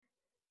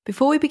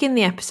Before we begin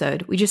the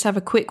episode, we just have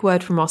a quick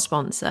word from our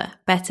sponsor,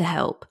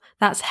 BetterHelp.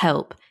 That's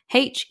help,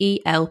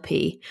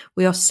 H-E-L-P.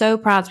 We are so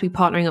proud to be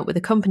partnering up with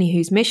a company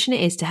whose mission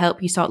it is to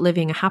help you start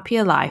living a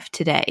happier life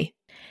today.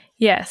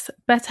 Yes,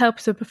 BetterHelp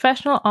is a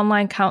professional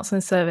online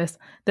counselling service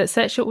that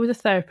sets you up with a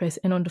therapist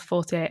in under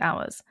 48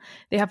 hours.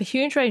 They have a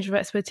huge range of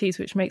expertise,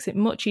 which makes it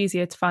much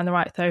easier to find the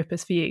right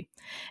therapist for you.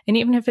 And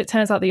even if it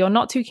turns out that you're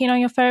not too keen on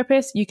your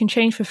therapist, you can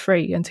change for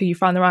free until you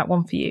find the right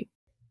one for you.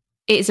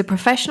 It is a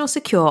professional,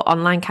 secure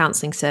online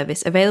counselling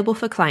service available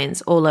for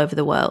clients all over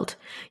the world.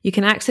 You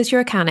can access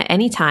your account at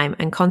any time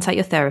and contact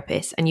your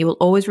therapist, and you will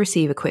always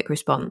receive a quick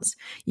response.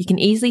 You can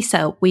easily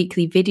set up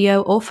weekly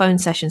video or phone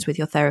sessions with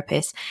your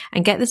therapist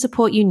and get the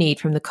support you need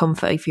from the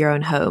comfort of your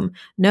own home.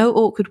 No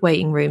awkward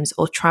waiting rooms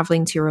or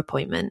travelling to your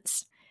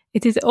appointments.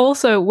 It is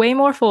also way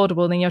more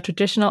affordable than your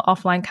traditional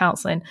offline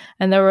counselling,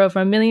 and there are over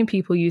 1 million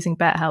people using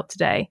BetterHelp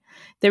today.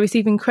 They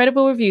receive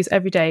incredible reviews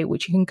every day,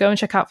 which you can go and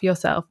check out for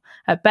yourself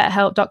at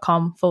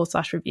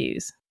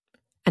betterhelp.com/reviews.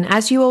 And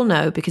as you all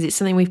know, because it's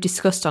something we've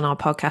discussed on our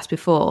podcast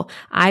before,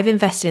 I've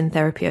invested in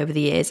therapy over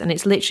the years and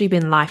it's literally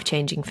been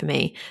life-changing for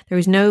me. There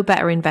is no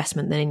better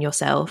investment than in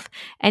yourself.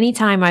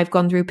 Anytime I've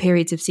gone through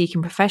periods of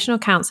seeking professional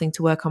counselling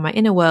to work on my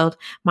inner world,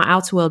 my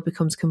outer world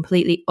becomes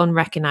completely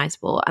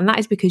unrecognisable. And that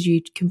is because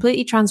you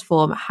completely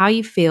transform how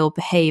you feel,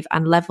 behave,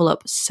 and level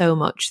up so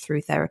much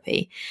through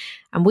therapy.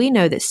 And we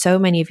know that so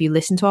many of you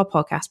listen to our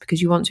podcast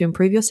because you want to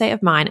improve your state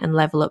of mind and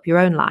level up your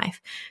own life.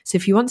 So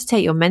if you want to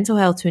take your mental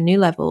health to a new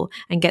level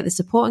and get the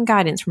support and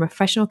guidance from a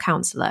professional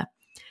counsellor,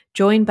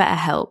 join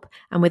BetterHelp.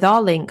 And with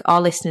our link,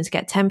 our listeners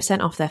get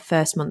 10% off their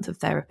first month of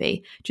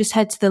therapy. Just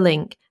head to the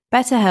link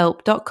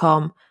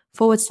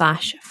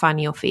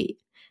betterhelp.com/findingyourfeet.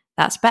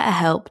 That's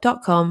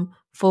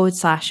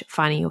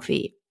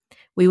betterhelp.com/findingyourfeet.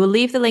 We will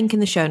leave the link in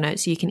the show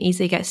notes so you can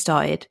easily get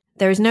started.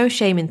 There is no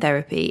shame in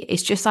therapy.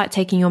 It's just like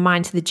taking your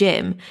mind to the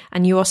gym,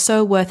 and you are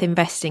so worth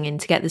investing in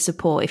to get the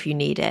support if you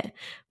need it.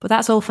 But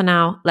that's all for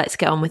now. Let's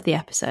get on with the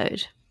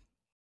episode.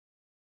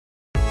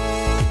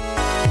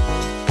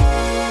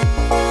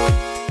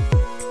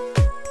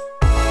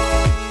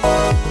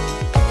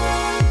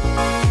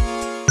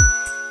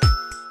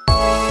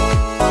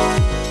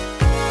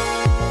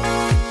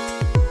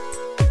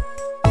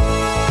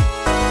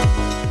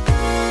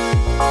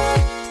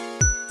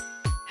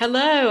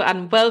 Hello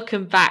and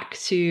welcome back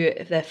to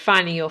the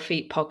Finding Your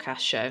Feet podcast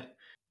show.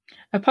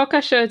 A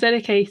podcast show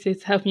dedicated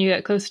to helping you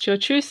get closer to your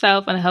true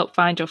self and help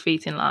find your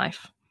feet in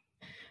life.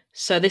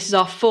 So this is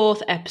our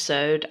 4th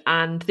episode,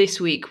 and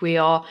this week we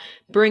are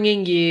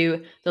bringing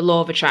you the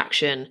law of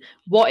attraction.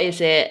 What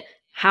is it?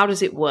 How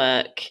does it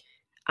work?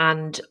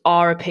 And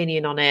our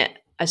opinion on it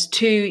as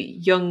 2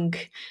 young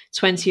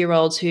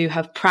 20-year-olds who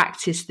have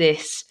practiced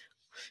this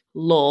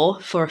law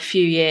for a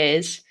few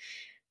years.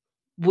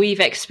 We've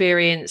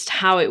experienced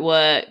how it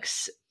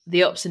works,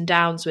 the ups and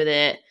downs with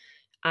it,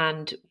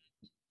 and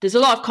there's a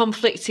lot of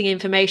conflicting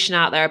information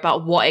out there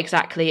about what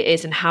exactly it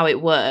is and how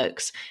it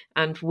works,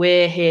 and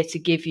we're here to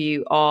give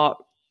you our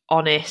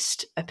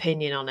honest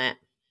opinion on it.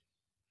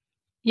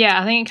 Yeah,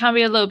 I think it can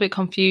be a little bit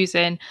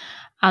confusing,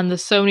 and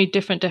there's so many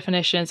different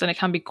definitions and it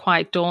can be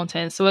quite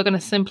daunting. So we're going to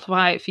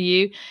simplify it for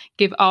you,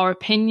 give our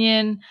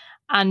opinion,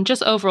 and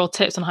just overall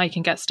tips on how you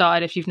can get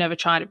started if you've never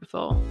tried it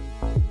before.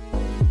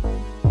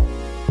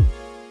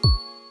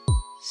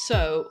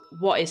 So,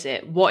 what is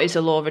it? What is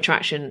the law of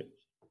attraction?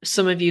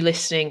 Some of you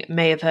listening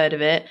may have heard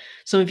of it.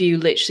 Some of you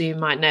literally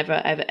might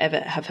never, ever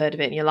have heard of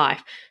it in your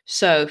life.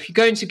 So, if you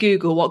go into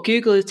Google, what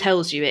Google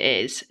tells you it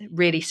is,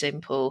 really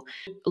simple.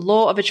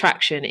 Law of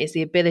attraction is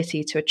the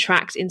ability to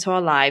attract into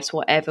our lives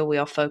whatever we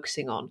are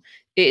focusing on.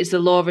 It is the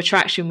law of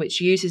attraction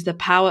which uses the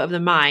power of the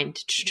mind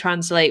to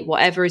translate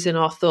whatever is in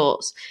our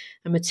thoughts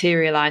and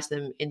materialize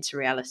them into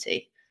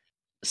reality.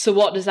 So,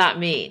 what does that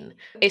mean?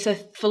 It's a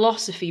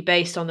philosophy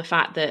based on the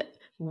fact that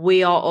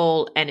we are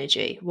all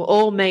energy. We're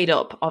all made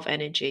up of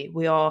energy.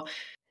 We are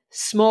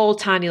small,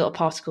 tiny little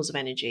particles of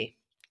energy.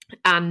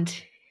 And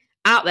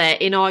out there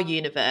in our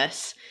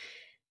universe,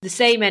 the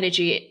same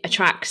energy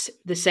attracts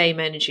the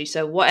same energy.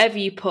 So whatever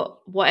you put,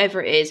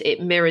 whatever it is,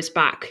 it mirrors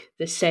back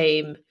the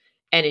same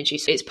energy.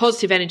 So it's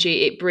positive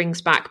energy, it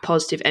brings back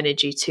positive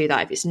energy to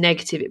that. If it's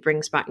negative, it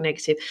brings back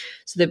negative.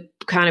 So the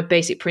kind of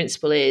basic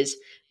principle is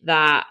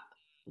that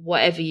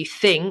whatever you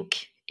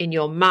think in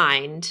your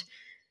mind,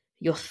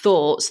 your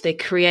thoughts, they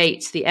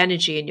create the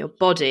energy in your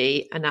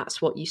body, and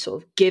that's what you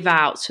sort of give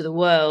out to the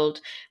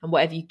world. And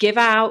whatever you give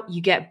out,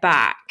 you get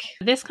back.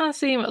 This can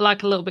seem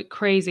like a little bit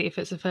crazy if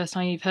it's the first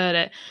time you've heard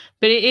it,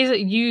 but it is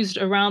used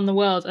around the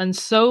world, and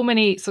so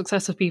many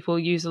successful people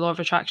use the law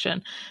of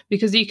attraction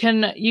because you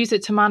can use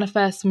it to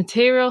manifest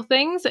material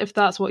things if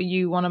that's what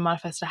you want to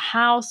manifest, a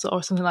house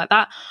or something like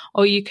that,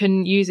 or you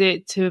can use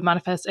it to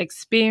manifest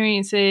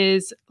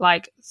experiences,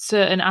 like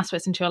certain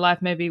aspects into your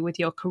life, maybe with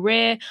your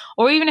career,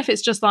 or even if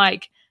it's just like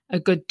a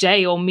good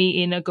day or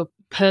meeting a good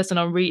person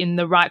or meeting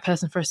the right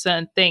person for a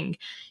certain thing,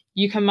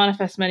 you can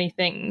manifest many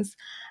things.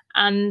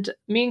 And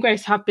me and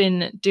Grace have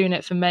been doing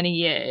it for many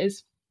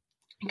years.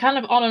 kind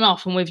of on and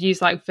off, and we've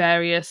used like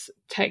various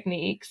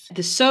techniques.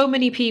 There's so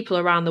many people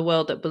around the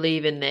world that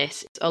believe in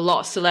this. A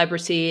lot of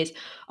celebrities,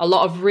 a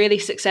lot of really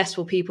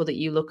successful people that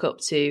you look up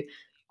to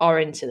are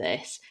into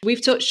this.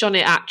 We've touched on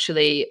it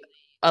actually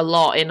a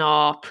lot in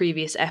our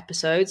previous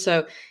episodes,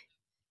 so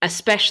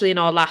especially in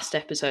our last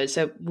episode.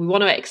 So we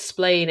want to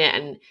explain it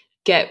and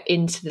get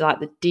into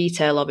the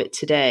detail of it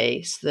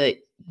today so that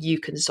you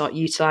can start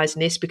utilizing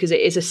this, because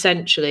it is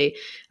essentially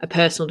a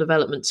personal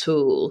development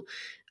tool.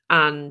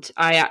 And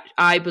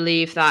I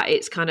believe that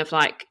it's kind of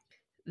like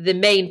the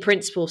main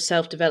principle of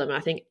self-development.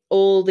 I think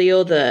all the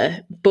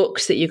other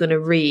books that you're going to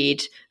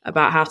read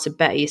about how to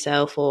better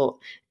yourself, or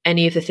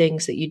any of the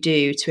things that you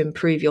do to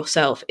improve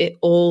yourself, it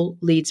all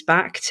leads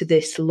back to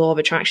this law of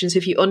attraction. So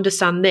if you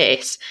understand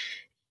this,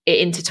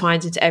 it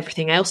intertwines into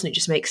everything else and it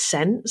just makes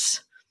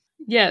sense.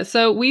 Yeah,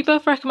 so we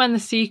both recommend The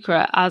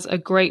Secret as a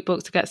great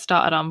book to get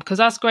started on, because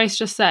as Grace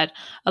just said,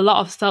 a lot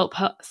of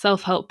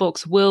self-help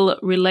books will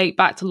relate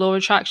back to law of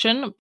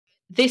attraction.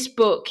 This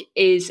book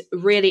is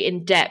really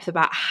in depth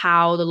about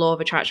how the law of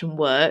attraction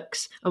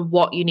works and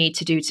what you need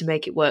to do to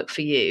make it work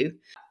for you.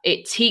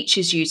 It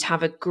teaches you to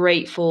have a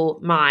grateful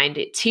mind.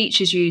 It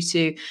teaches you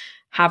to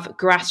have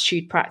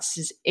gratitude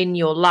practices in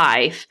your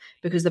life,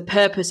 because the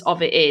purpose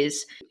of it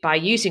is, by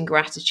using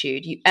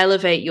gratitude, you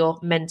elevate your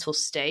mental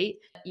state,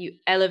 you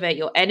elevate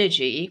your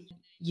energy.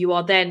 You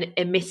are then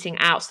emitting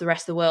out to the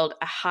rest of the world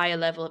a higher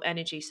level of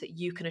energy so that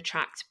you can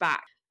attract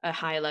back a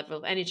higher level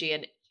of energy.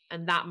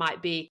 And that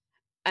might be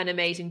an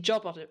amazing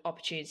job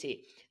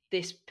opportunity,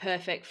 this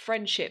perfect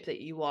friendship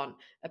that you want,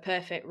 a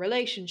perfect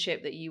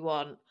relationship that you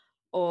want,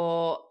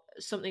 or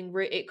something,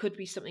 it could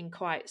be something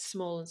quite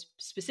small and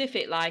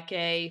specific, like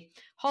a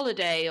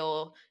holiday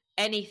or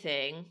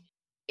anything.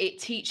 It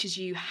teaches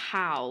you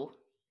how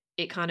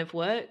it kind of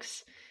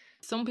works.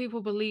 Some people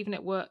believe in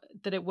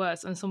that it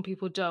works, and some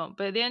people don't.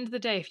 But at the end of the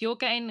day, if you're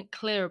getting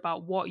clear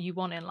about what you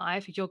want in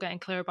life, if you're getting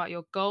clear about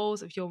your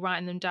goals, if you're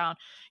writing them down,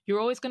 you're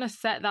always going to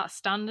set that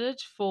standard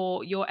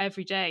for your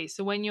everyday.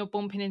 So when you're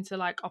bumping into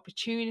like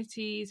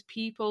opportunities,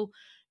 people,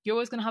 you're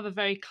always going to have a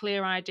very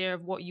clear idea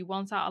of what you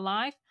want out of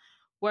life.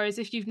 Whereas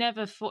if you've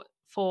never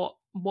thought,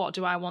 what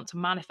do I want to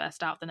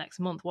manifest out the next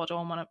month? What do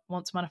I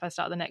want to manifest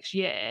out the next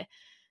year?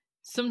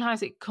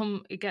 Sometimes it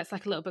gets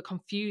like a little bit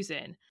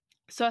confusing.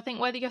 So I think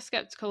whether you're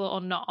skeptical or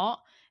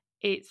not,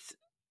 it's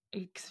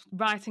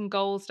writing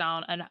goals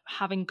down and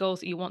having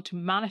goals that you want to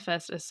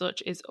manifest as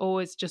such is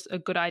always just a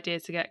good idea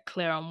to get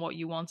clear on what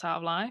you want out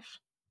of life.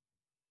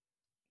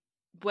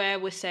 Where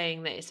we're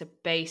saying that it's a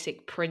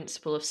basic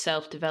principle of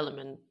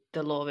self-development,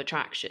 the law of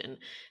attraction,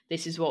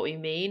 this is what we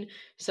mean.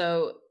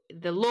 So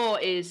the law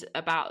is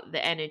about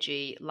the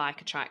energy,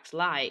 like attracts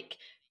like.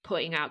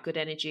 Putting out good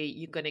energy,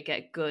 you're going to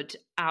get good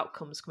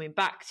outcomes coming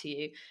back to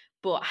you.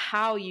 But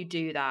how you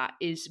do that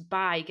is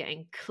by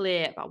getting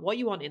clear about what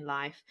you want in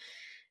life.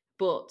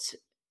 But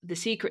The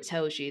Secret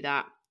tells you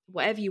that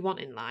whatever you want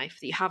in life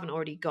that you haven't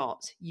already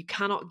got, you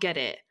cannot get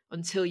it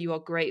until you are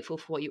grateful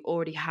for what you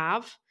already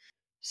have.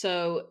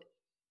 So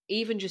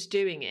even just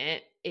doing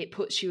it, it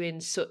puts you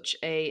in such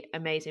a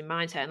amazing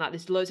mindset. And like,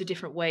 there's loads of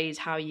different ways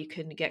how you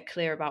can get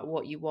clear about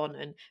what you want,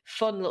 and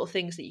fun little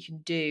things that you can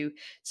do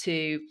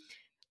to,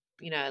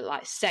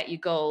 like set your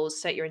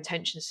goals, set your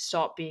intentions, to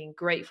start being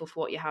grateful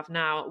for what you have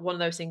now. One of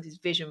those things is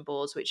vision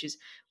boards, which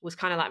was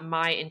kind of like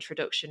my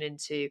introduction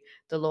into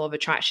the law of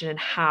attraction and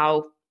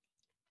how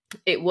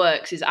it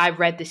works. Is I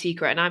read The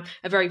Secret, and I'm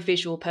a very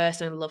visual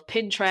person. I love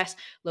Pinterest,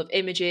 love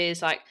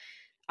images. Like,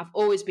 I've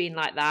always been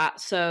like that.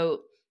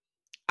 So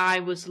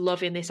I was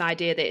loving this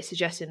idea that it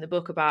suggested in the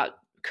book about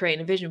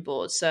creating a vision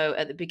board. So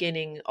at the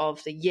beginning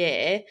of the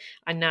year,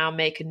 I now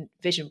make a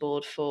vision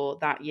board for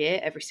that year,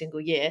 every single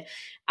year,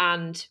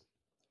 and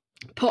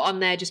put on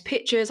there just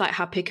pictures, like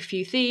pick a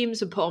few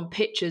themes and put on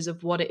pictures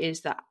of what it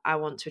is that I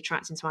want to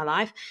attract into my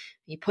life.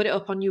 You put it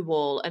up on your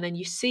wall, and then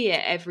you see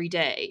it every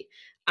day,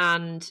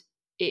 and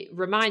it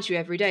reminds you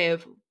every day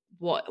of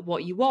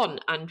what you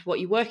want and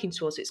what you're working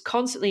towards. It's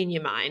constantly in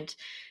your mind,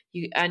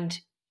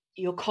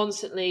 you're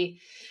constantly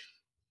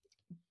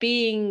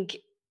being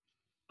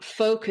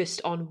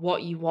focused on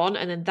what you want,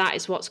 and then that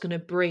is what's going to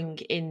bring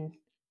in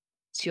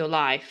to your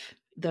life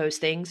those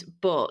things.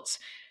 But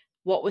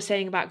what we're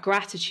saying about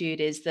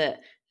gratitude is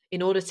that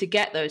in order to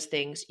get those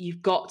things,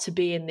 you've got to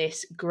be in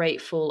this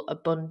grateful,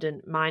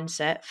 abundant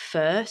mindset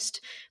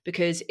first.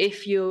 Because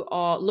if you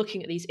are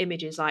looking at these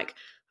images like,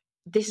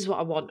 this is what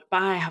I want,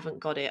 but I haven't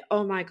got it,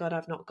 oh my God,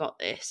 I've not got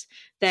this,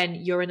 then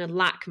you're in a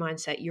lack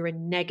mindset, you're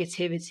in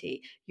negativity,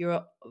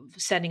 you're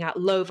sending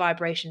out low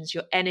vibrations,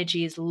 your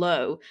energy is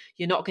low,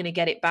 you're not going to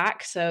get it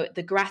back. So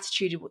the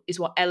gratitude is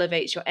what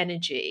elevates your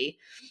energy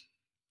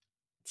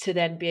to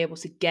then be able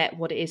to get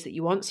what it is that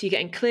you want. So you're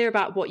getting clear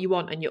about what you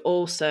want, and you're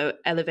also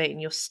elevating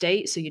your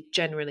state. So you're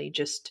generally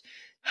just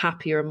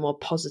happier and more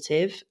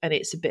positive, and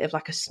it's a bit of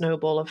like a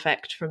snowball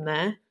effect from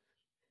there.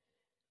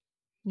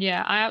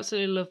 Yeah, I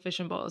absolutely love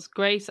vision boards.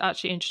 Grace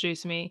actually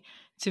introduced me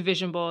to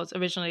vision boards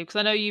originally, because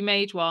I know you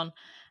made one,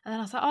 and then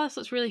I was like, oh, this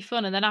looks really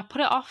fun. And then I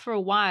put it off for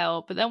a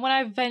while, but then when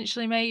I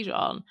eventually made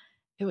one,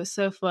 It was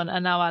so fun,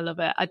 and now I love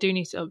it. I do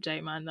need to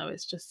update mine though.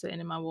 It's just sitting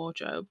in my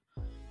wardrobe.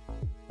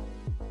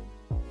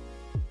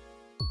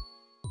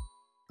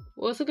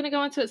 We're also going to go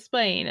on to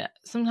explain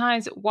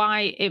sometimes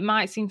why it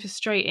might seem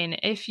frustrating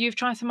if you've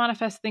tried to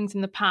manifest things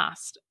in the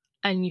past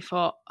and you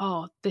thought,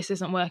 oh, this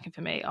isn't working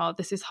for me, or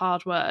this is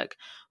hard work.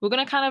 We're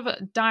going to kind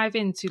of dive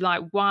into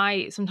like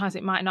why sometimes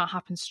it might not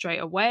happen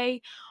straight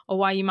away, or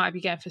why you might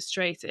be getting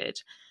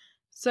frustrated.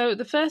 So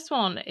the first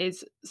one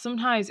is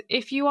sometimes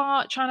if you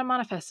are trying to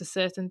manifest a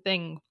certain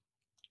thing,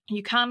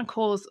 you can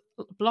cause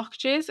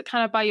blockages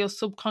kind of by your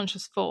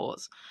subconscious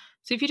thoughts.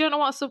 So if you don't know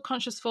what a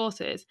subconscious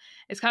thought is,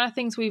 it's kind of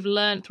things we've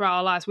learned throughout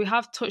our lives. We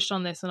have touched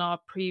on this in our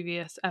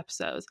previous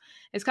episodes.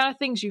 It's kind of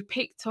things you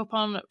picked up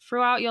on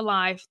throughout your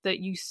life that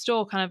you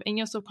store kind of in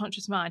your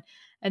subconscious mind,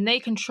 and they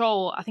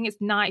control, I think it's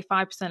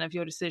 95% of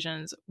your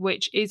decisions,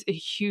 which is a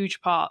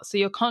huge part. So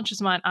your conscious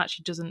mind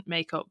actually doesn't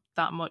make up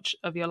that much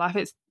of your life.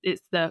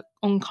 It's the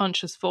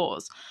unconscious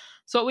thoughts.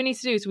 So what we need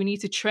to do is we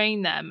need to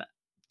train them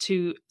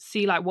to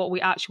see like what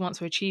we actually want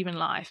to achieve in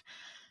life.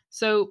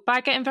 So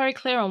by getting very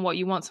clear on what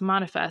you want to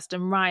manifest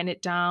and writing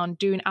it down,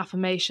 doing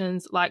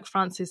affirmations, like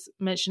Francis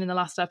mentioned in the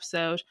last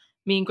episode,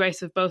 me and Grace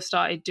have both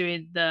started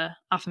doing the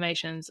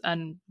affirmations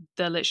and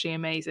they're literally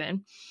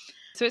amazing.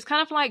 So it's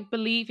kind of like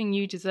believing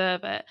you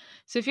deserve it.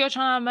 So if you're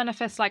trying to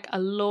manifest like a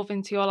love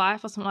into your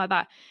life or something like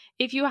that,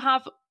 if you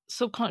have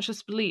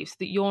subconscious beliefs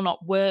that you're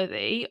not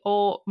worthy,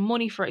 or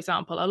money, for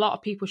example, a lot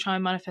of people try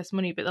and manifest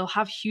money, but they'll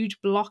have huge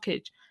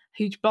blockage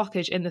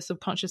in the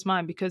subconscious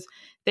mind because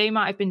they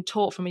might have been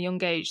taught from a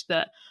young age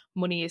that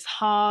money is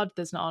hard,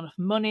 there's not enough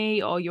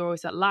money, or you're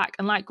always at lack.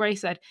 And like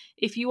Grace said,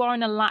 if you are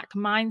in a lack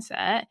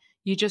mindset,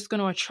 you're just going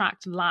to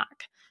attract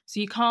lack. So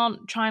you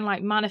can't try and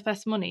like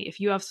manifest money if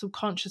you have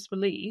subconscious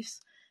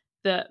beliefs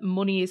that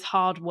money is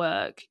hard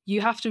work. You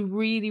have to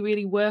really,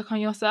 really work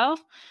on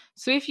yourself.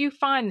 So if you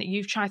find that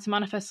you've tried to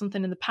manifest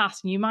something in the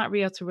past, and you might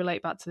be able to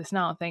relate back to this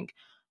now and think,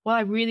 well,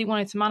 I really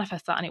wanted to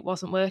manifest that and it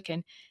wasn't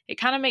working. It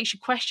kind of makes you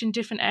question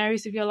different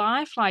areas of your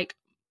life. Like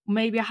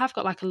maybe I have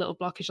got like a little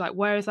blockage, like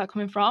where is that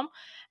coming from?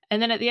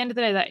 And then at the end of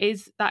the day,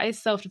 that is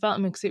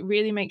self-development, because it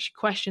really makes you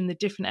question the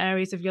different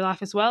areas of your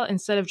life as well,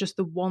 instead of just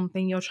the one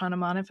thing you're trying to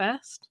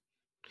manifest.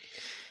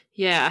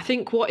 Yeah, I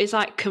think what is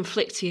like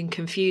conflicting and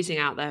confusing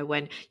out there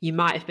when you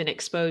might have been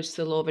exposed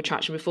to the law of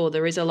attraction before,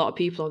 there is a lot of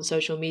people on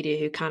social media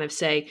who kind of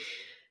say,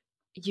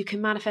 you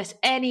can manifest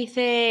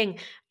anything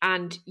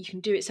and you can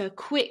do it so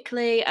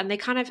quickly. And they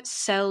kind of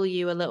sell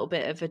you a little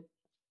bit of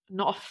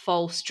not a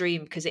false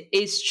dream, because it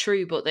is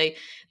true, but they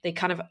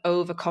kind of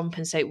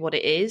overcompensate what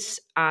it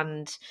is.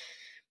 And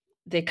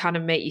they kind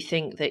of make you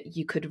think that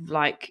you could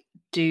like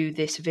do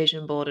this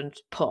vision board and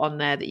put on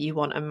there that you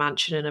want a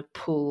mansion and a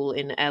pool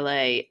in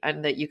LA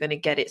and that you're going to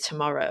get it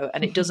tomorrow,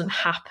 and it doesn't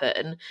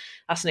happen.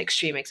 That's an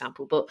extreme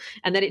example,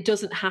 and then it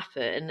doesn't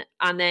happen,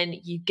 and then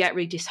you get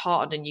really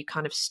disheartened and you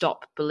kind of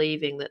stop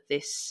believing that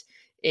this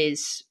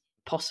is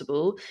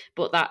possible.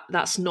 But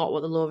that's not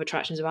what the law of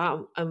attraction is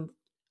about.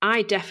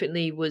 I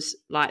definitely was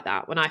like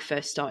that when I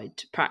first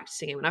started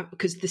practicing it.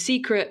 Because The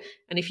Secret,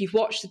 and if you've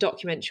watched the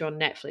documentary on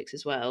Netflix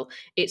as well,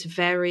 it's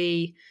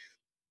very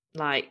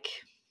like,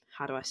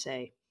 how do I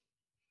say?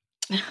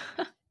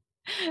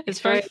 It's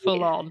very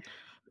full on.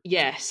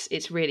 Yes,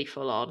 it's really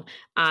full on.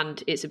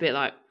 And it's a bit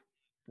like,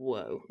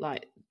 whoa,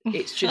 like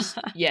it's just,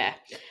 yeah.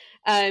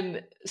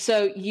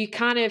 So you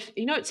kind of,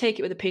 you don't take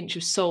it with a pinch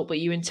of salt, but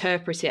you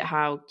interpret it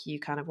how you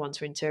kind of want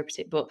to interpret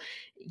it. But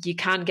you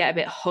can get a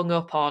bit hung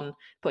up on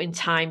putting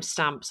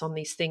timestamps on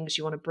these things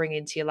you want to bring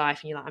into your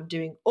life. And you're like, I'm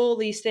doing all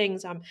these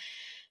things.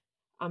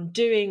 I'm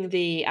doing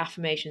the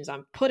affirmations.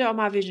 I'm putting it on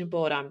my vision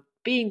board. I'm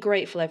being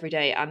grateful every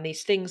day. And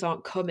these things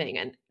aren't coming.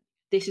 And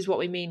this is what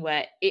we mean,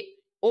 where it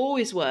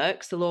always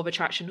works. The law of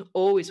attraction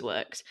always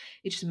works.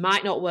 It just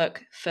might not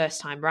work first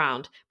time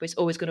round, but it's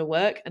always going to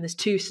work. And there's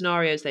two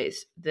scenarios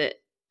that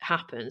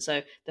happen.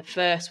 So the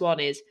first one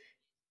is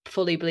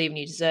fully believing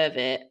you deserve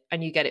it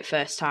and you get it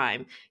first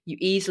time. You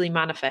easily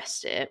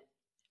manifest it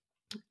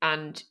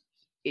and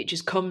it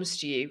just comes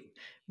to you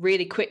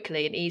really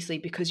quickly and easily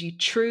because you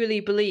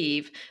truly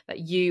believe that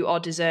you are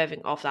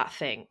deserving of that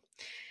thing.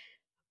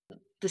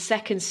 The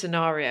second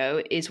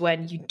scenario is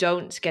when you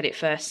don't get it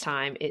first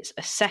time, it's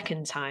a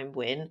second time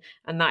win.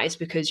 And that is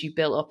because you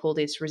built up all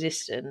this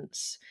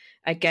resistance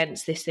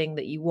against this thing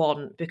that you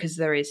want, because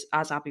there is,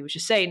 as Abby was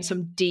just saying,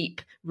 some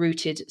deep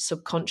rooted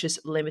subconscious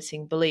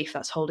limiting belief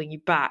that's holding you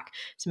back.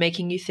 It's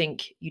making you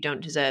think you don't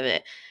deserve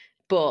it.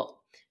 But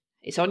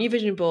it's on your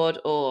vision board,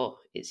 or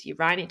it's you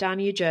writing it down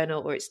in your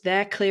journal, or it's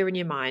there clear in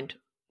your mind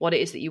what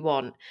it is that you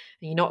want, and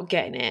you're not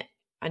getting it.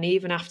 And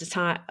even after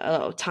a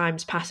lot of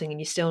time's passing and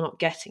you're still not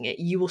getting it,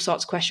 you will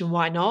start to question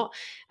why not.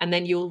 And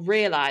then you'll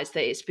realize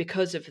that it's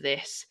because of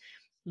this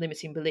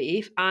limiting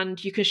belief,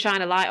 and you can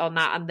shine a light on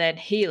that and then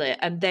heal it.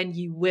 And then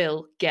you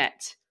will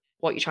get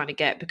what you're trying to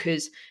get,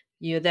 because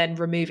you're then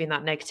removing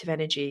that negative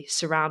energy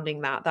surrounding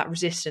that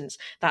resistance,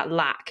 that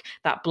lack,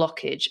 that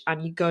blockage,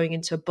 and you're going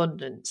into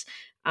abundance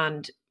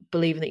and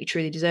believing that you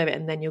truly deserve it,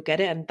 and then you'll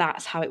get it. And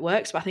that's how it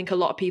works. But I think a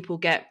lot of people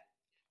get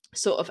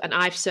sort of, and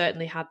I've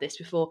certainly had this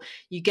before,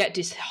 you get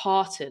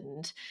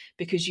disheartened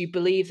because you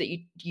believe that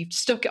you've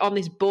stuck it on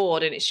this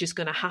board and it's just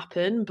going to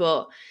happen,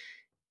 but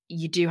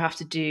you do have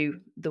to do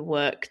the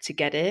work to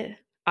get it.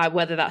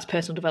 Whether that's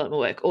personal development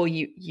work, or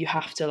you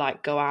have to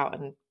like go out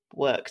and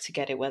work to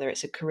get it, whether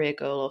it's a career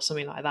goal or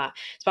something like that.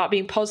 It's about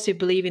being positive,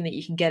 believing that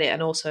you can get it,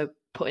 and also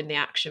putting the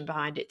action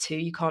behind it too.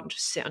 You can't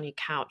just sit on your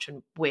couch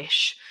and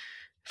wish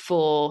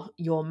for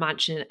your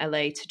mansion in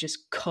LA to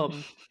just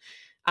come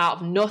out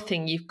of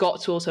nothing. You've got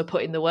to also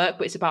put in the work,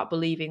 but it's about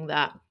believing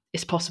that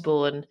it's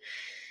possible and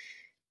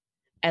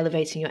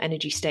elevating your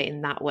energy state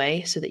in that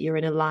way so that you're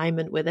in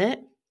alignment with it.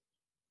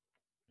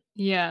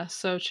 Yeah,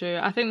 so true.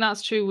 I think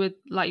that's true with,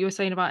 like you were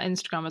saying about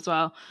Instagram as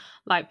well,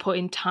 like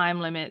putting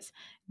time limits.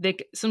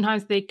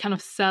 Sometimes they kind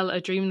of sell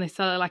a dream and they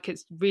sell it like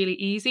it's really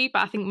easy,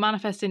 but I think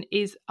manifesting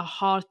is a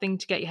hard thing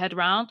to get your head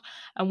around,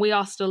 and we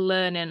are still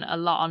learning a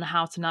lot on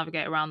how to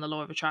navigate around the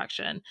law of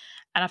attraction.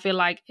 And I feel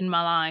like in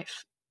my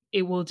life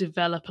it will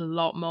develop a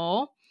lot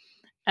more.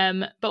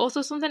 But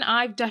also something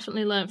I've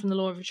definitely learned from the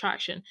law of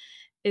attraction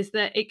is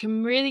that it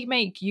can really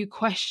make you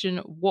question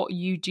what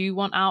you do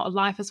want out of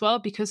life as well,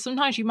 because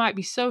sometimes you might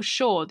be so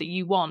sure that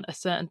you want a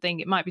certain thing.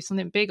 It might be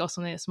something big or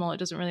something small, it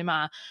doesn't really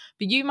matter,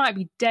 but you might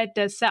be dead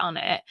set on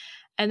it.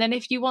 And then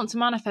if you want to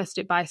manifest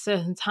it by a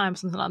certain time,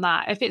 something like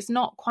that, if it's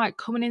not quite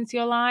coming into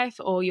your life,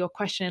 or you're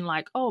questioning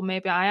like, oh,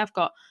 maybe I have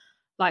got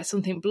like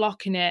something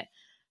blocking it,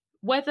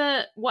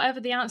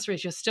 whatever the answer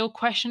is, you're still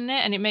questioning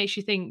it, and it makes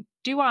you think,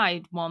 do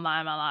I want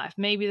that in my life?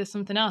 Maybe there's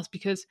something else,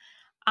 because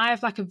I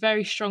have like a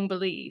very strong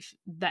belief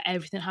that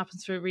everything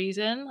happens for a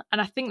reason. And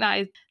I think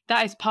that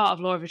is part of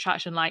law of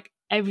attraction. Like,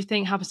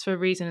 everything happens for a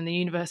reason, and the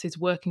universe is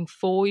working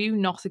for you,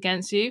 not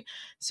against you.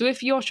 So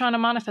if you're trying to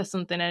manifest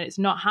something and it's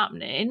not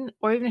happening,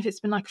 or even if it's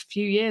been like a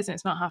few years and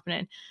it's not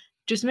happening,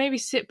 just maybe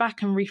sit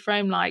back and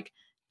reframe, like,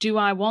 do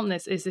I want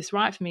this? Is this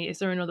right for me? Is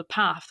there another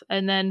path?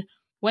 And then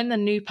when the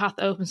new path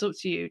opens up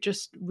to you,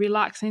 just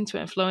relax into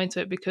it and flow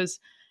into it, because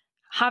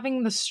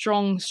having the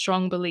strong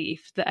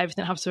belief that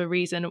everything happens for a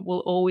reason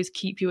will always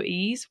keep you at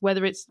ease,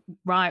 whether it's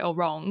right or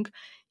wrong.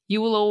 You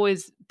will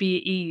always be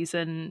at ease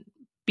and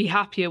be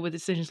happier with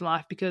decisions in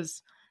life,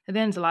 because at the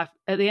end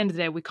of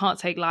the day, we can't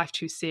take life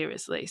too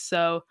seriously.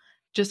 So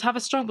just have a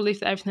strong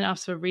belief that everything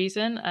happens for a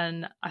reason,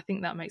 and I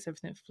think that makes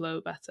everything flow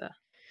better.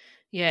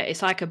 Yeah,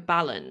 it's like a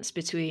balance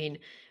between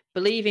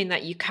believing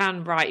that you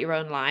can write your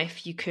own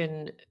life, you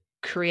can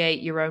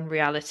create your own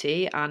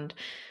reality and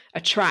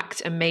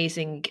attract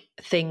amazing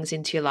things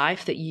into your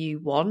life that you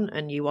want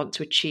and you want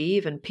to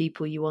achieve, and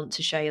people you want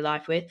to share your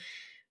life with.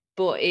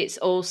 But it's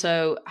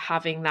also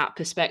having that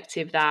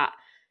perspective that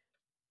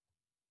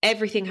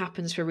everything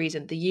happens for a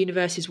reason. The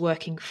universe is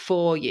working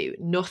for you.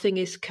 Nothing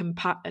is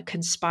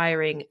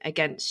conspiring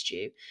against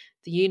you.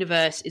 The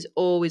universe is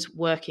always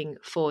working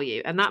for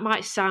you. And that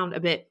might sound a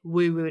bit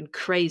woo-woo and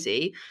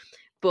crazy,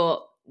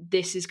 but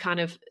this is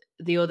kind of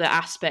the other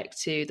aspect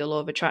to the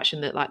law of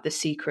attraction that, like, The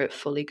Secret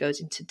fully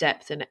goes into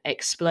depth and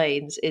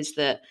explains, is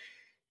that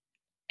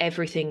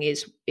everything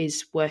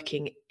is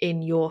working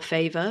in your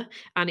favor.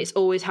 And it's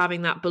always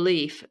having that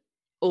belief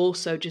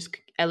also just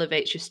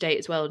elevates your state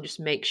as well, and just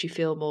makes you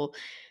feel more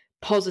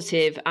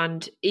positive.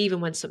 And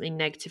even when something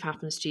negative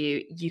happens to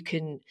you, you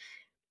can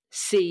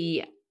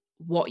see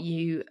what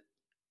you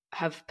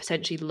have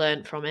potentially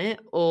learned from it,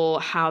 or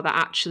how that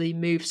actually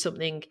moves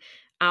something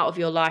out of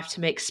your life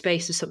to make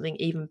space for something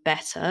even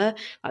better.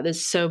 Like,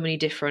 there's so many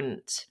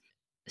different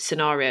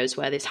scenarios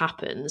where this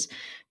happens.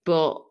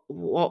 But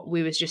what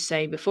we was just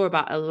saying before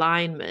about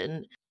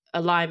alignment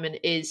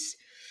is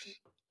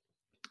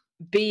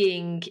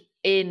being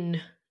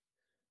in,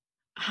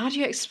 how do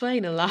you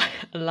explain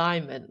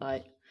alignment?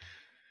 Like,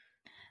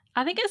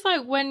 I think it's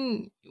like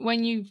when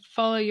you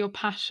follow your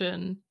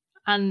passion,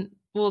 and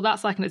well,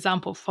 that's like an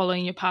example of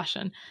following your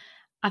passion.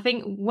 I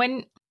think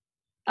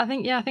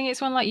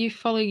it's when like you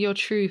follow your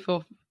truth,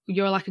 or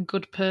you're like a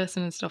good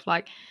person and stuff,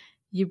 like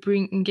you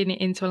getting it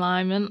into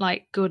alignment,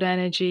 like good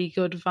energy,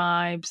 good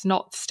vibes,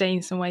 not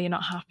staying somewhere you're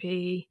not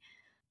happy.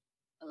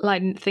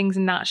 Like, things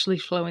naturally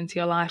flow into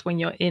your life when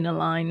you're in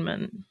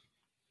alignment.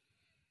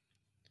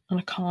 And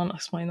I can't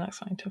explain that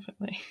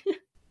scientifically.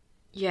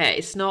 Yeah,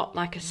 it's not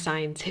like a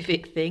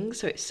scientific thing,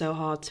 so it's so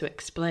hard to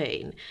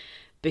explain,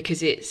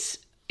 because it's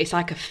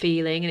like a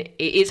feeling, and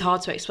it is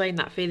hard to explain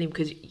that feeling,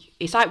 because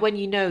it's like when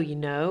you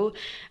know,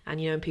 and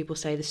when people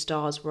say the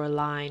stars were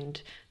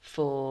aligned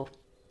for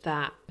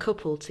that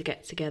couple to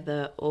get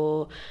together,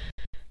 or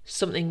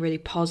something really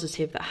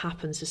positive that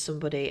happens to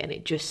somebody, and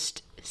it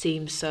just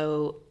seems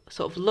so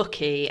sort of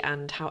lucky,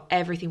 and how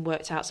everything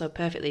worked out so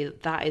perfectly.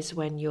 That is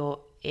when you're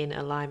in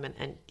alignment,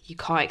 and you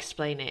can't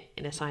explain it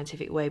in a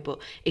scientific way, but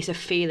it's a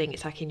feeling.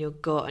 It's like in your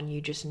gut, and you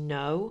just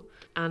know.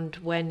 And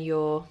when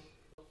you're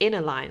in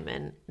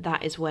alignment,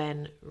 that is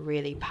when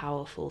really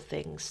powerful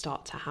things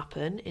start to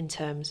happen in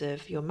terms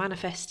of your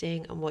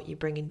manifesting and what you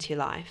bring into your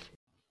life.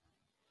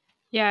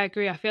 Yeah, I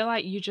agree. I feel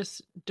like you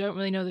just don't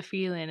really know the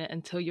feeling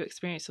until you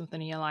experience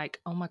something and you're like,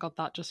 oh my God,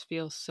 that just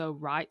feels so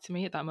right to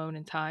me at that moment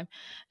in time.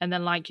 And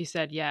then, like you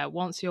said, yeah,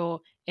 once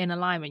you're in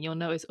alignment, you'll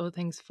notice other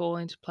things fall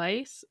into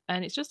place.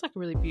 And it's just like a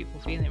really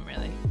beautiful feeling,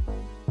 really.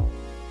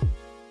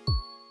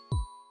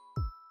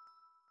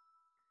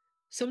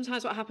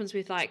 Sometimes what happens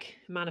with like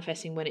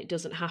manifesting when it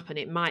doesn't happen,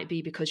 it might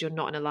be because you're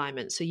not in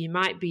alignment. So you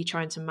might be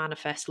trying to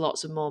manifest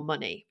lots of more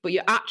money, but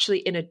you're actually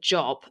in a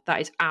job that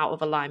is out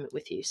of alignment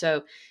with you.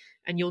 So,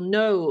 and you'll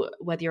know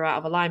whether you're out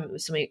of alignment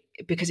with something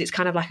because it's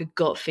kind of like a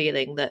gut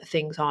feeling that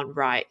things aren't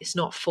right. It's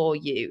not for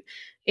you.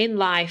 In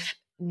life,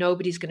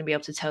 nobody's going to be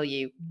able to tell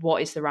you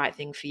what is the right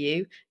thing for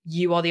you.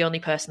 You are the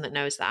only person that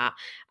knows that.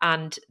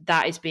 And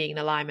that is being in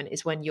alignment,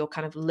 is when you're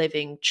kind of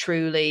living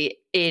truly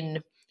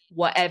in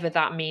whatever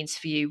that means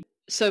for you.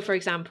 So, for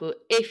example,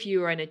 if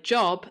you are in a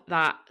job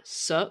that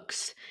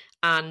sucks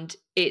and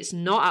it's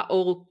not at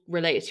all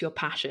related to your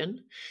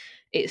passion,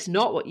 it's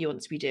not what you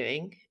want to be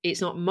doing,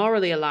 it's not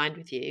morally aligned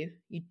with you,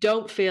 you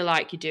don't feel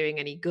like you're doing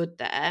any good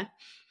there.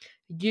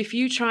 If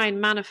you try and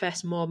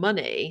manifest more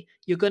money,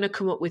 you're going to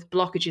come up with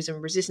blockages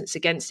and resistance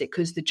against it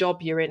because the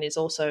job you're in is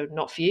also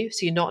not for you.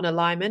 So you're not in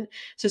alignment.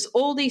 So it's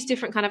all these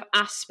different kind of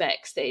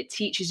aspects that it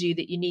teaches you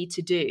that you need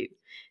to do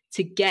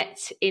to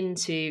get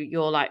into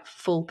your like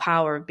full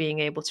power of being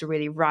able to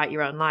really write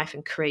your own life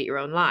and create your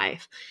own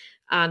life.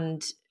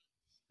 And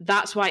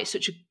that's why it's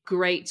such a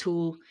great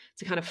tool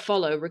to kind of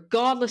follow,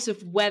 regardless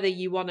of whether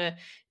you want to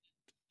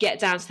get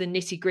down to the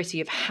nitty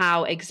gritty of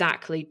how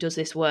exactly does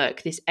this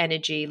work, this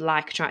energy,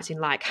 like attracting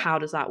like, how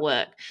does that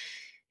work?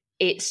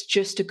 It's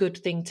just a good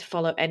thing to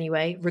follow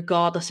anyway,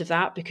 regardless of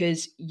that,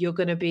 because you're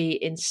going to be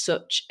in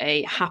such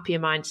a happier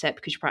mindset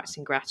because you're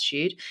practicing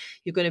gratitude.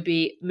 You're going to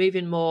be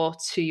moving more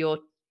to your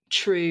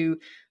true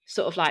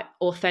sort of like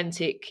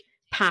authentic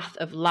path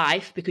of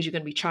life because you're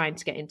going to be trying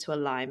to get into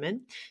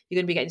alignment. You're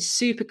going to be getting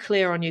super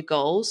clear on your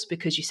goals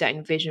because you're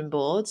setting vision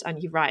boards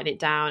and you're writing it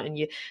down and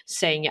you're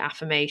saying your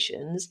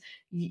affirmations.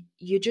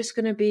 You're just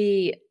going to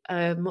be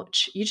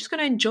you're just going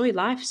to enjoy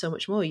life so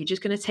much more. You're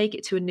just going to take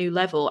it to a new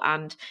level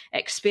and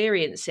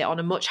experience it on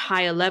a much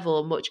higher level,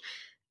 a much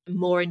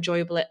more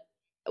enjoyable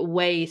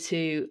way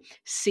to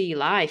see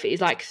life.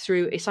 It's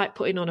like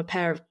putting on a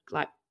pair of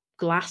like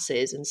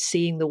glasses and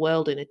seeing the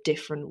world in a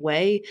different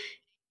way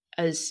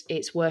as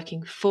it's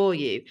working for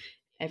you.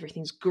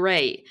 Everything's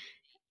great.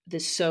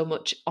 There's so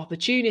much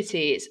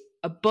opportunity. It's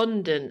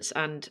abundance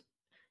and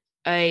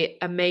a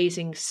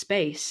amazing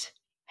headspace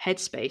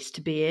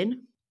to be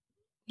in.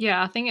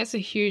 Yeah, I think it's a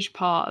huge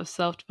part of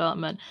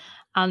self-development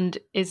and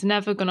it's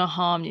never going to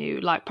harm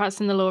you. Like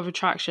practicing the law of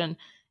attraction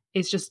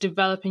is just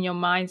developing your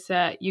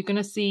mindset. You're going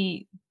to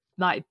see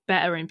like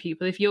better in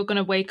people. If you're going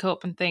to wake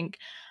up and think,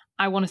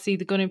 I want to see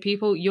the good in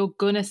people, you're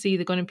going to see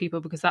the good in people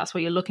because that's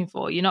what you're looking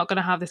for. You're not going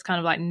to have this kind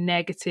of like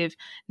negative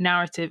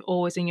narrative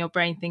always in your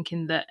brain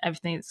thinking that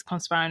everything's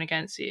conspiring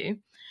against you.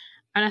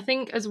 And I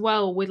think as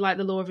well with like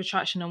the law of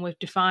attraction and with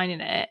defining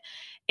it,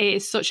 it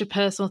is such a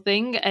personal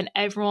thing and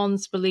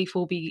everyone's belief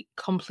will be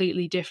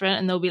completely different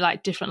and there'll be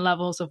like different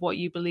levels of what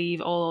you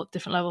believe or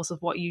different levels of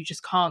what you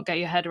just can't get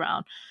your head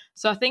around.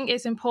 So I think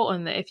it's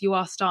important that if you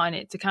are starting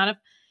it to kind of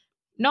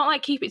not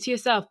like keep it to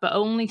yourself, but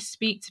only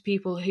speak to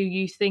people who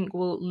you think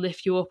will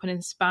lift you up and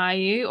inspire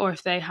you or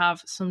if they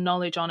have some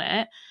knowledge on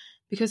it.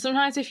 Because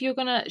sometimes if you're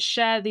going to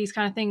share these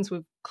kind of things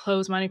with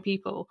closed-minded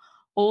people,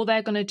 all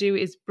they're going to do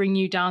is bring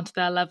you down to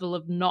their level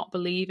of not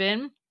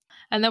believing.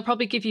 And they'll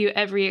probably give you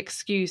every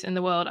excuse in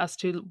the world as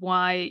to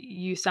why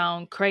you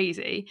sound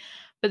crazy.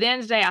 But at the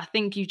end of the day, I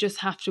think you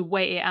just have to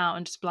wait it out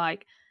and just be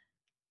like,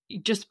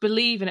 just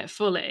believe in it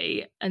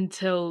fully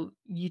until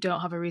you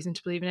don't have a reason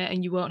to believe in it,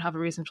 and you won't have a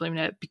reason to believe in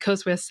it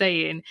because we're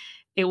saying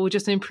it will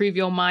just improve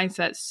your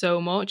mindset so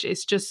much.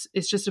 It's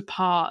just a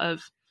part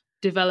of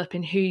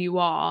developing who you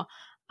are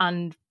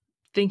and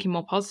thinking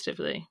more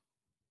positively.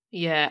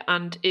 Yeah,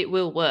 and it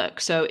will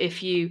work. So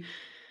if you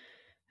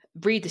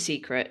read The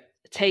Secret,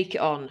 take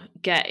it on,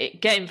 get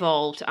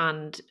involved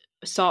and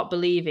start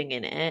believing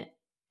in it.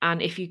 And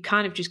if you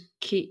kind of just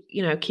keep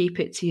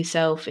it to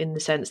yourself in the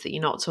sense that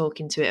you're not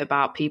talking to it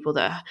about people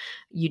that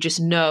you just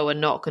know are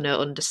not going to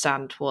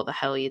understand what the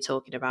hell you're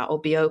talking about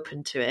or be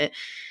open to it.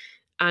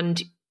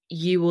 And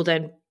you will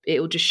then,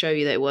 it will just show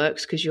you that it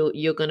works because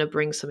you're going to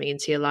bring something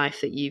into your life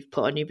that you've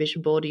put on your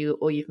vision board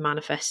or you've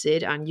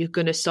manifested, and you're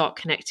going to start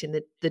connecting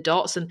the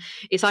dots. And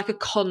it's like a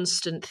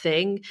constant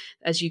thing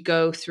as you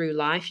go through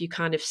life. You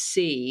kind of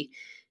see,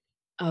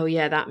 oh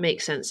yeah, that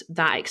makes sense.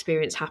 That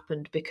experience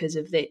happened because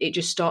of it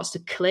just starts to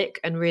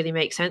click and really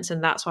make sense.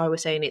 And that's why we're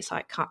saying it's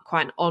like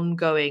quite an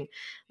ongoing,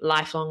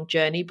 lifelong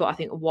journey. But I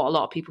think what a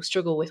lot of people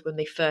struggle with when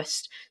they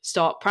first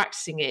start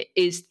practicing it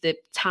is the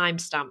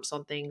timestamps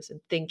on things and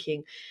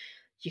thinking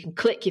you can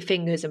click your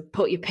fingers and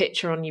put your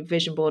picture on your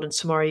vision board and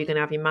tomorrow you're going to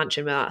have your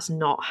mansion. But that's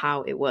not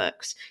how it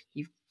works.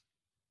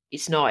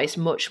 It's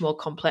much more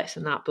complex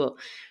than that. But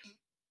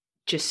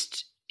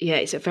just yeah,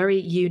 it's a very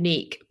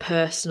unique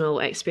personal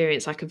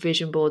experience. Like a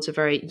vision board's a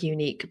very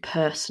unique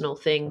personal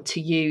thing to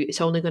you. It's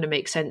only going to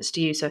make sense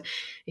to you. So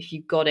if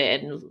you've got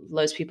it and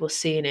loads of people are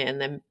seeing it and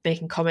then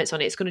making comments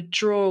on it, it's going to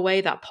draw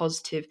away that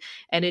positive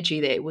energy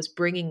that it was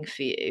bringing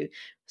for you.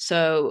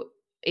 So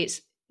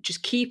it's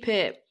just keep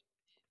it,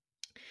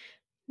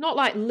 not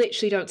like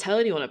literally don't tell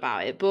anyone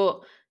about it,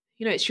 but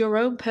it's your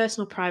own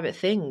personal private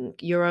thing,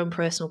 your own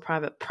personal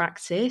private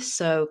practice.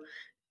 So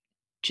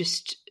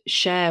just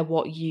share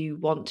what you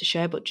want to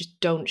share, but just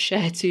don't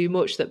share too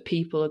much that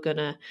people are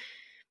gonna,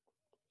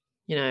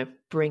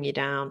 bring you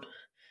down,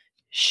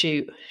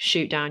 shoot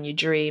down your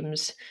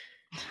dreams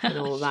and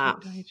all that.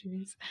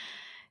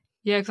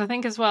 Yeah, because I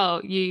think as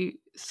well,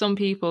 some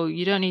people,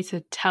 you don't need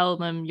to tell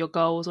them your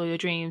goals or your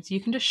dreams.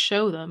 You can just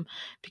show them,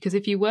 because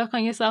if you work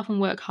on yourself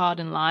and work hard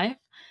in life,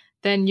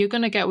 then you're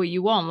going to get what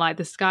you want. Like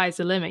the sky's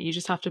the limit. You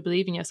just have to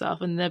believe in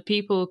yourself, and the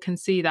people can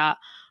see that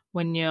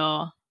when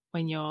your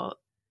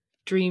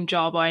dream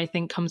job or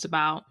anything comes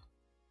about.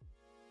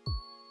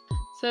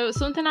 So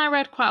something I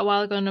read quite a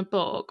while ago in a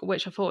book,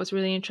 which I thought was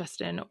really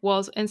interesting,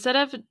 was instead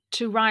of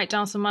to write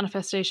down some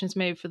manifestations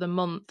maybe for the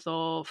month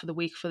or for the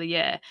week, for the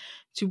year,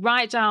 to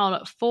write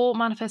down 4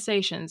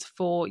 manifestations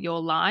for your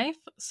life.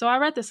 So I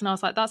read this and I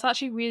was like, that's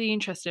actually really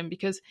interesting,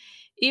 because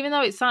even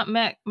though it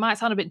might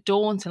sound a bit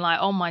daunting, like,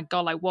 oh my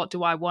God, like what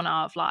do I want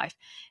out of life?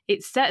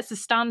 It sets the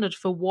standard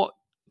for what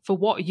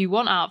you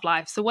want out of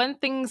life. So when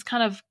things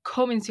kind of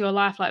come into your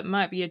life, like it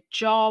might be a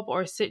job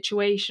or a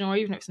situation, or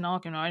even if it's an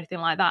argument or anything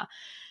like that,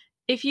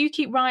 if you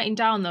keep writing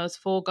down those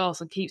 4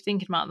 goals and keep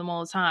thinking about them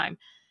all the time,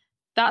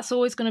 that's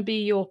always going to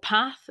be your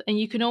path, and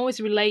you can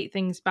always relate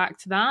things back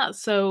to that.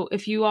 So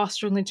if you are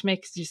struggling to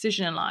make a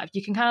decision in life,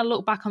 you can kind of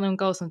look back on them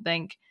goals and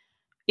think,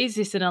 is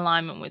this in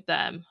alignment with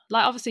them?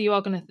 Like, obviously you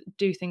are going to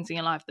do things in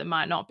your life that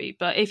might not be,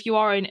 but if you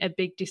are in a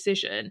big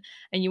decision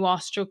and you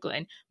are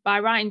struggling, by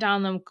writing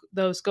down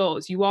those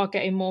goals, you are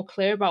getting more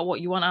clear about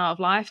what you want out of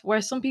life,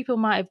 whereas some people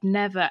might have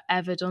never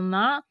ever done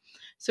that.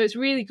 So it's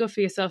really good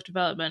for your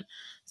self-development.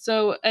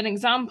 So an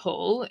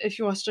example, if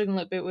you are struggling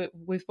a little bit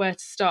with where to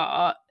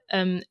start,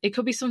 it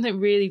could be something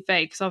really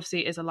vague, because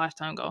obviously it is a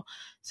lifetime goal.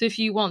 So if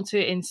you want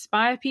to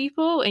inspire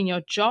people in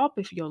your job,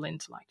 if you're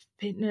into like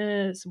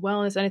fitness,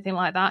 wellness, anything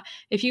like that,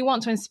 if you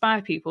want to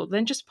inspire people,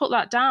 then just put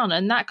that down.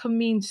 And that can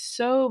mean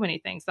so many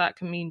things. That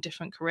can mean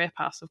different career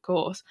paths, of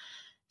course.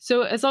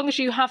 So as long as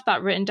you have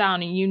that written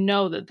down and you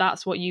know that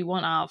that's what you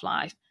want out of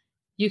life,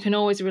 you can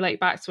always relate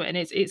back to it, and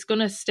it's going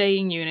to stay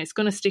in you, and it's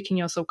going to stick in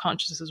your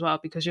subconscious as well,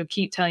 because you'll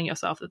keep telling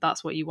yourself that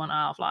that's what you want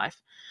out of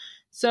life.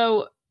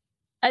 So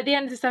at the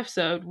end of this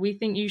episode, we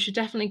think you should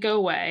definitely go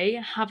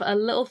away, have a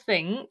little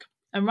think,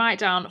 and write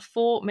down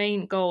 4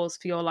 main goals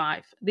for your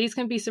life. These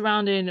can be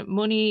surrounding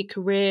money,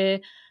 career,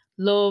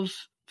 love,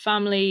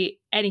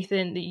 family,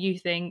 anything that you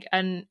think,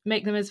 and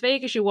make them as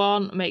vague as you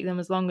want, make them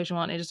as long as you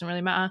want, it doesn't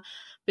really matter.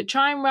 But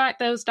try and write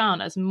those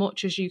down as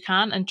much as you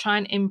can and try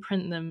and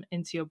imprint them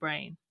into your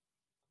brain.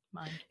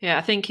 Yeah,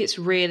 I think it's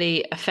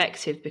really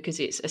effective because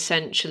it's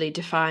essentially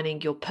defining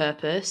your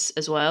purpose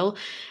as well.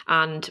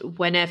 And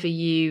whenever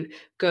you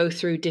go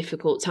through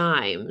difficult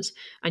times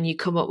and you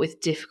come up with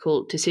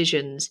difficult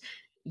decisions,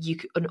 you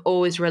can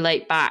always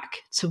relate back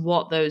to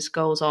what those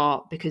goals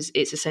are, because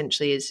it's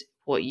essentially is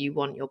what you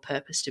want your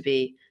purpose to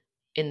be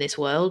in this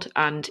world,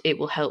 and it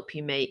will help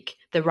you make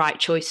the right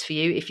choice for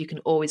you if you can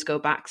always go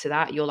back to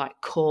that. You're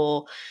like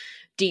core,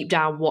 deep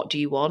down, what do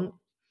you want?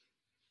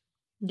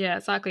 Yeah,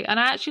 exactly. And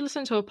I actually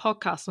listened to a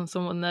podcast on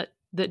someone that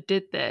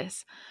did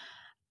this,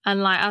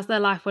 and like as their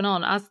life went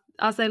on,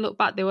 as they look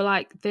back, they were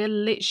like, they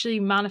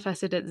literally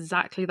manifested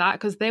exactly that,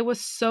 because they were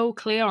so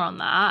clear on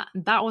that.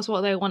 That was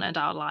what they wanted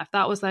out of life.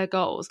 That was their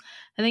goals.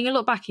 And then you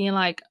look back and you're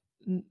like,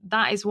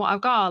 that is what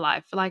I've got out of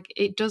life. Like,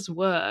 it does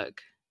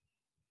work.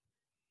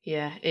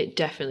 Yeah, it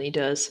definitely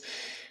does.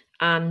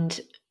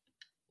 And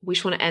we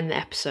just want to end the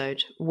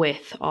episode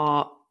with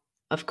our,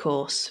 of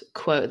course,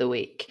 quote of the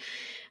week.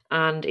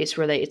 And it's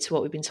related to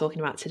what we've been talking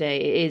about today.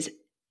 It is,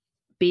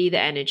 be the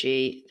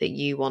energy that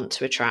you want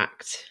to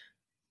attract.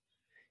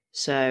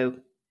 So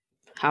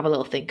have a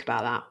little think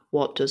about that.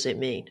 What does it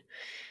mean?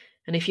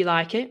 And if you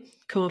like it,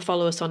 come and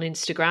follow us on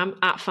Instagram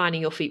at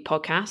Finding Your Feet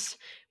Podcast.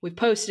 We've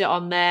posted it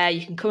on there.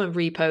 You can come and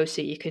repost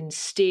it. You can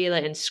steal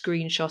it and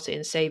screenshot it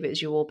and save it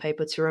as your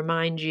wallpaper to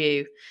remind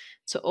you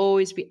to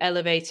always be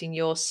elevating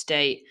your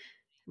state,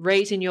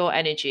 raising your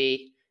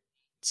energy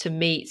to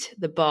meet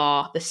the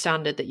bar, the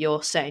standard that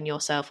you're setting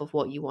yourself of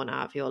what you want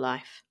out of your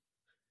life.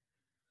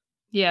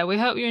 Yeah, we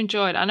hope you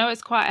enjoyed. I know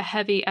it's quite a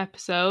heavy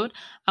episode,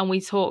 and we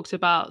talked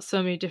about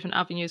so many different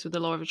avenues with the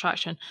law of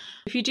attraction.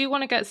 If you do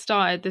want to get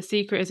started, The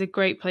Secret is a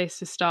great place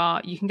to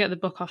start. You can get the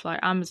book off like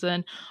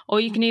Amazon, or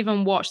you can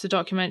even watch the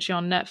documentary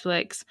on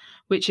Netflix,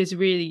 which is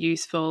really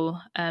useful.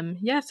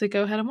 So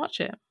go ahead and watch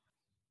it.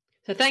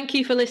 So thank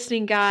you for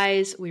listening,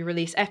 guys. We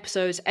release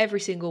episodes every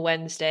single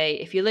Wednesday.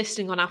 If you're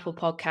listening on Apple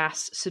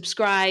Podcasts,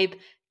 subscribe,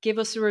 give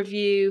us a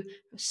review,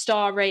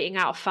 star rating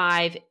out of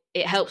 5.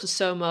 It helps us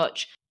so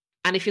much.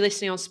 And if you're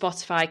listening on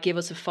Spotify, give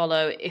us a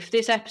follow. If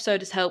this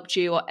episode has helped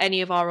you or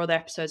any of our other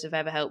episodes have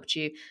ever helped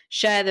you,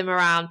 share them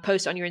around,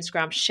 post it on your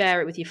Instagram,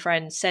 share it with your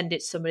friends, send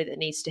it to somebody that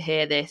needs to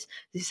hear this.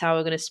 This is how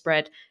we're going to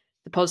spread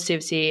the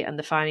positivity and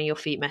the finding your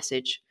feet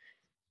message.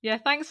 Yeah,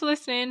 thanks for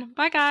listening.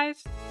 Bye,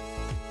 guys.